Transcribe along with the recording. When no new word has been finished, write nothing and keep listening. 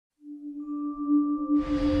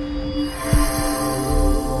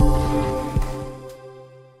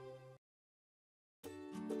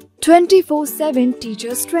24/7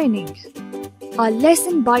 Teachers Training, a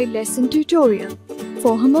lesson-by-lesson tutorial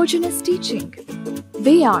for homogeneous teaching.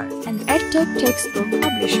 We are an EdTech textbook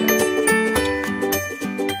publisher.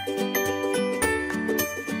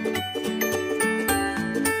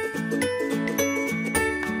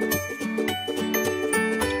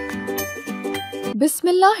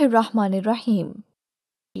 Bismillahirrahmanirrahim.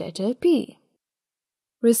 Letter P.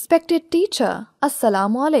 Respected teacher,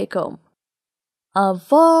 Assalamu alaikum. A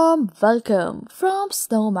warm welcome from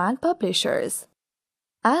Snowman Publishers.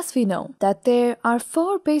 As we know that there are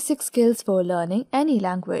 4 basic skills for learning any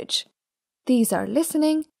language. These are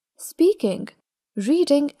listening, speaking,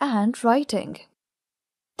 reading and writing.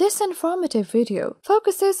 This informative video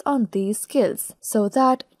focuses on these skills so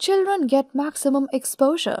that children get maximum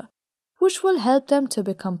exposure, which will help them to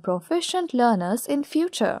become proficient learners in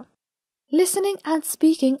future. Listening and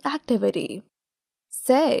speaking activity.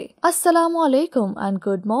 Say Assalamu alaikum and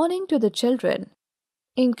good morning to the children.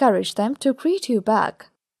 Encourage them to greet you back.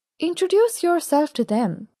 Introduce yourself to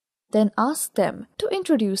them. Then ask them to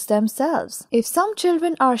introduce themselves. If some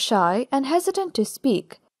children are shy and hesitant to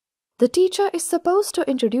speak, the teacher is supposed to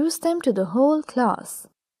introduce them to the whole class.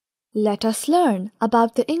 Let us learn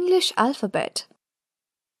about the English alphabet.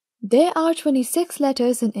 There are 26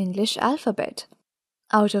 letters in English alphabet.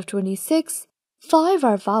 Out of 26, 5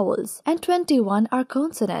 are vowels and 21 are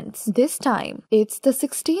consonants. This time, it's the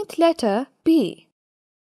 16th letter P.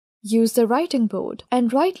 Use the writing board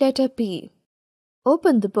and write letter P.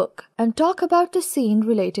 Open the book and talk about the scene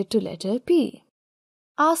related to letter P.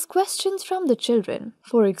 Ask questions from the children.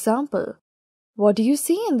 For example, what do you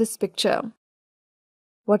see in this picture?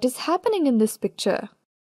 What is happening in this picture?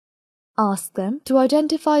 Ask them to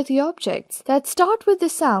identify the objects that start with the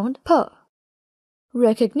sound P.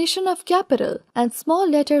 Recognition of capital and small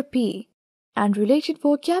letter P and related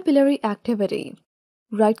vocabulary activity.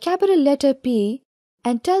 Write capital letter P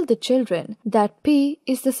and tell the children that P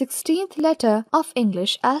is the 16th letter of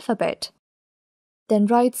English alphabet. Then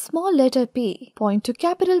write small letter P, point to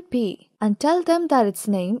capital P and tell them that its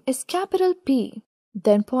name is capital P.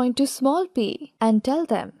 Then point to small p and tell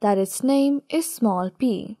them that its name is small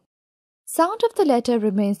p. Sound of the letter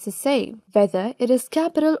remains the same whether it is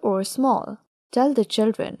capital or small. Tell the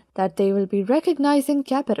children that they will be recognizing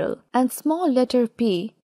capital and small letter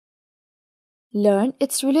P. Learn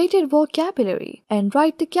its related vocabulary and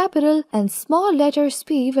write the capital and small letters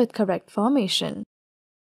P with correct formation.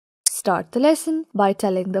 Start the lesson by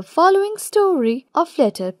telling the following story of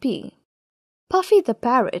letter P. Puffy the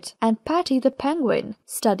parrot and Patty the penguin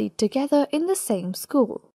studied together in the same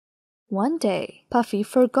school. One day, Puffy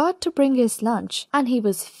forgot to bring his lunch and he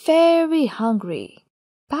was very hungry.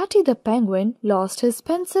 Patty the penguin lost his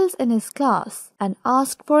pencils in his class and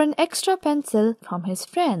asked for an extra pencil from his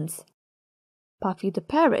friends. Puffy the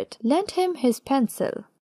parrot lent him his pencil.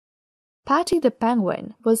 Patty the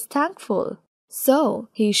penguin was thankful, so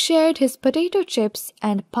he shared his potato chips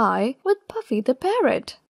and pie with Puffy the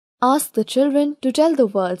parrot. Ask the children to tell the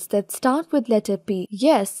words that start with letter P.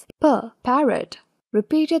 Yes, P, parrot.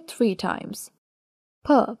 Repeated 3 times.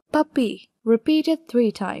 P, puppy. Repeated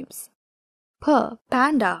 3 times. P,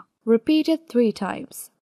 panda. Repeated 3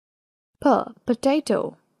 times. P,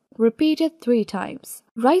 potato. Repeated 3 times.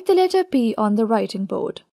 Write the letter P on the writing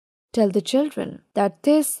board. Tell the children that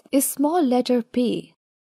this is small letter P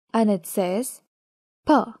and it says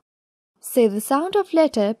P. Say the sound of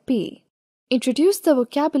letter P. Introduce the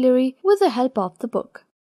vocabulary with the help of the book.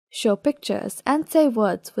 Show pictures and say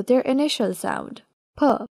words with their initial sound. P,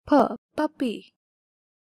 puppy.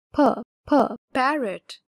 P,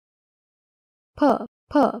 parrot. P,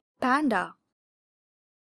 panda.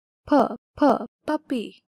 P,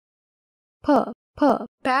 puppy. P,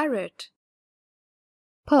 parrot.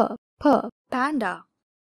 P, panda.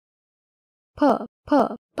 P,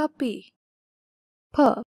 puppy. P,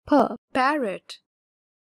 parrot.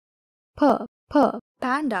 P,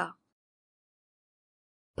 panda.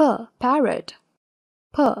 P, parrot.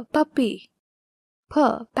 P, puppy. P,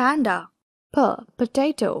 panda. P,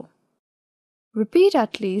 potato. Repeat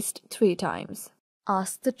at least 3 times.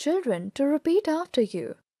 Ask the children to repeat after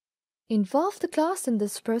you. Involve the class in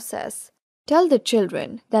this process. Tell the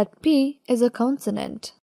children that P is a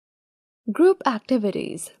consonant. Group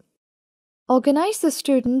activities. Organize the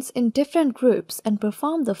students in different groups and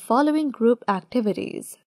perform the following group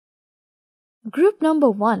activities. Group number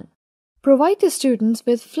 1. Provide the students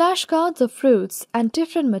with flashcards of fruits and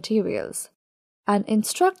different materials, and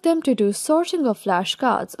instruct them to do sorting of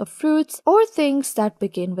flashcards of fruits or things that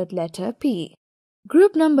begin with letter P.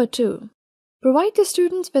 Group number 2. Provide the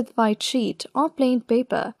students with white sheet or plain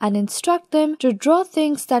paper and instruct them to draw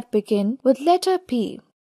things that begin with letter P.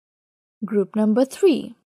 Group number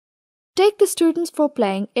 3. Take the students for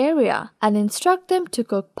playing area and instruct them to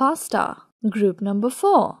cook pasta. Group number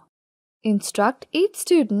 4. Instruct each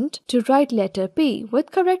student to write letter P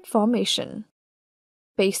with correct formation.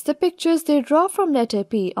 Paste the pictures they draw from letter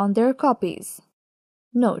P on their copies.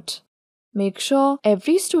 Note: make sure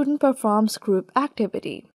every student performs group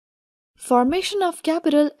activity. Formation of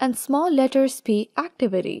capital and small letters P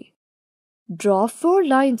activity. Draw 4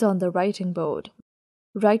 lines on the writing board.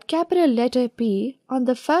 Write capital letter P on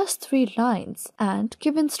the first 3 lines and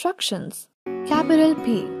give instructions. Capital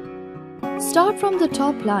P. Start from the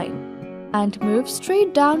top line and move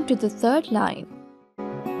straight down to the 3rd line.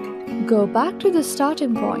 Go back to the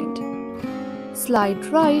starting point. Slide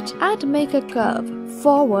right and make a curve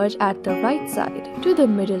forward at the right side to the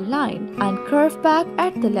middle line and curve back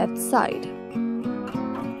at the left side.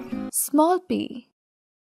 Small p.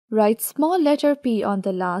 Write small letter P on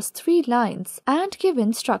the last 3 lines and give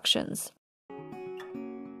instructions.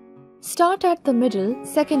 Start at the middle,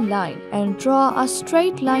 2nd line and draw a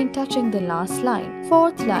straight line touching the last line,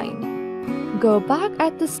 4th line. Go back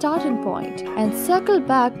at the starting point and circle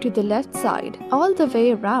back to the left side all the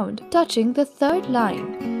way around, touching the 3rd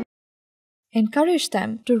line. Encourage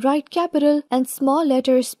them to write capital and small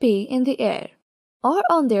letters P in the air, or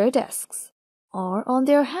on their desks, or on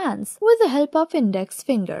their hands with the help of index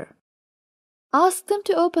finger. Ask them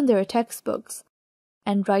to open their textbooks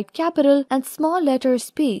and write capital and small letters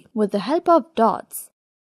P with the help of dots.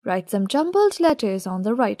 Write some jumbled letters on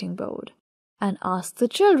the writing board and ask the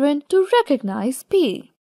children to recognize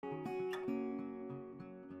P.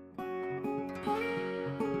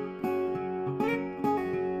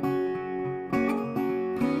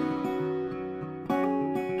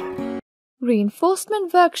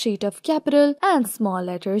 Reinforcement worksheet of capital and small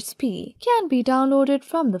letters P can be downloaded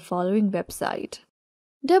from the following website: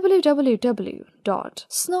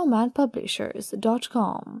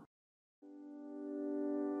 www.snowmanpublishers.com.